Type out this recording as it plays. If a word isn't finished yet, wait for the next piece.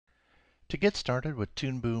To get started with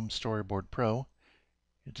Toon Storyboard Pro,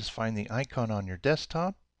 you just find the icon on your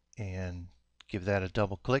desktop and give that a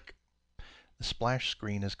double click. The splash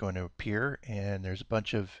screen is going to appear and there's a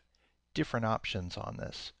bunch of different options on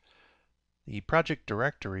this. The project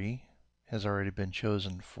directory has already been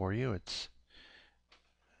chosen for you. It's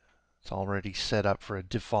already set up for a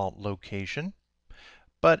default location.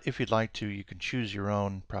 But if you'd like to, you can choose your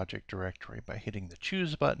own project directory by hitting the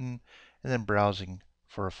Choose button and then browsing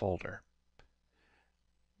for a folder.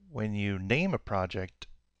 When you name a project,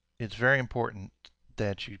 it's very important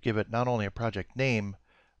that you give it not only a project name,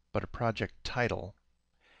 but a project title.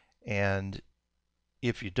 And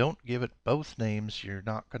if you don't give it both names, you're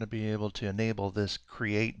not going to be able to enable this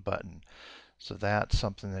Create button. So that's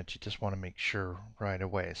something that you just want to make sure right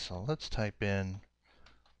away. So let's type in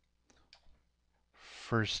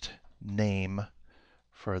first name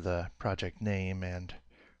for the project name and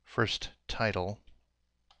first title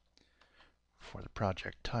for the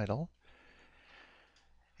project title.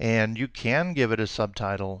 And you can give it a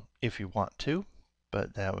subtitle if you want to,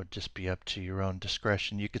 but that would just be up to your own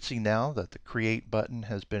discretion. You can see now that the Create button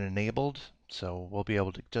has been enabled, so we'll be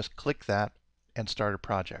able to just click that and start a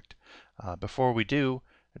project. Before we do,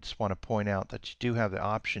 I just want to point out that you do have the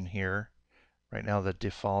option here. Right now the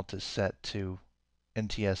default is set to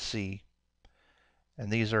NTSC, and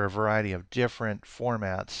these are a variety of different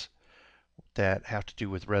formats that have to do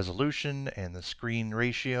with resolution and the screen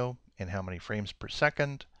ratio and how many frames per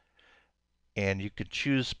second. And you could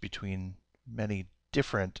choose between many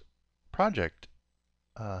different project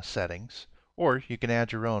settings, or you can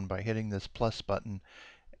add your own by hitting this plus button,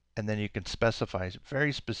 and then you can specify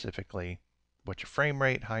very specifically what your frame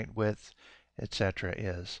rate, height, width, etc.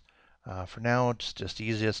 is. For now, it's just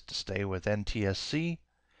easiest to stay with NTSC,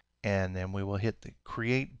 and then we will hit the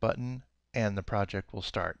Create button and the project will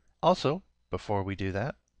start. Also, before we do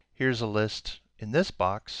that, here's a list in this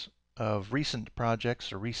box of recent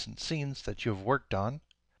projects or recent scenes that you've worked on.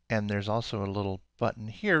 And there's also a little button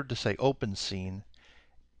here to say Open Scene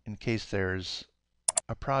in case there's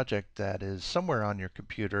a project that is somewhere on your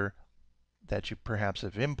computer that you perhaps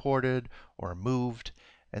have imported or moved,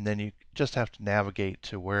 and then you just have to navigate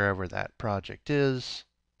to wherever that project is,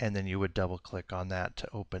 and then you would double click on that to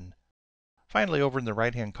open. Finally, over in the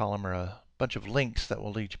right hand column are a bunch of links that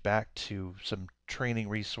will lead you back to some training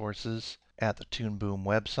resources at the Toon Boom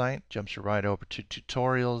website. Jumps you right over to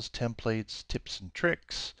tutorials, templates, tips and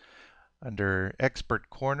tricks. Under Expert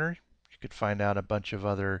Corner, you could find out a bunch of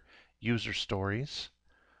other user stories.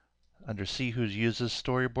 Under See Who Uses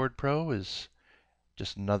Storyboard Pro is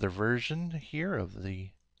just another version here of the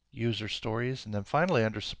user stories. And then finally,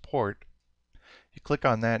 under Support, you click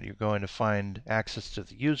on that, you're going to find access to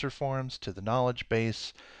the user forums, to the knowledge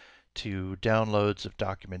base, to downloads of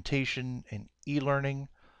documentation and e-learning,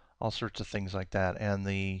 all sorts of things like that. And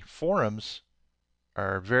the forums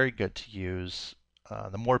are very good to use.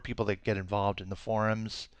 The more people that get involved in the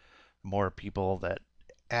forums, the more people that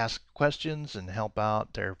ask questions and help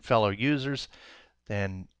out their fellow users,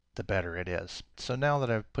 then the better it is. So now that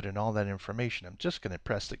I've put in all that information, I'm just going to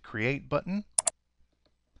press the Create button.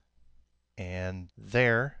 And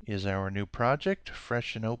there is our new project,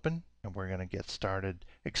 fresh and open, and we're going to get started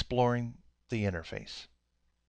exploring the interface.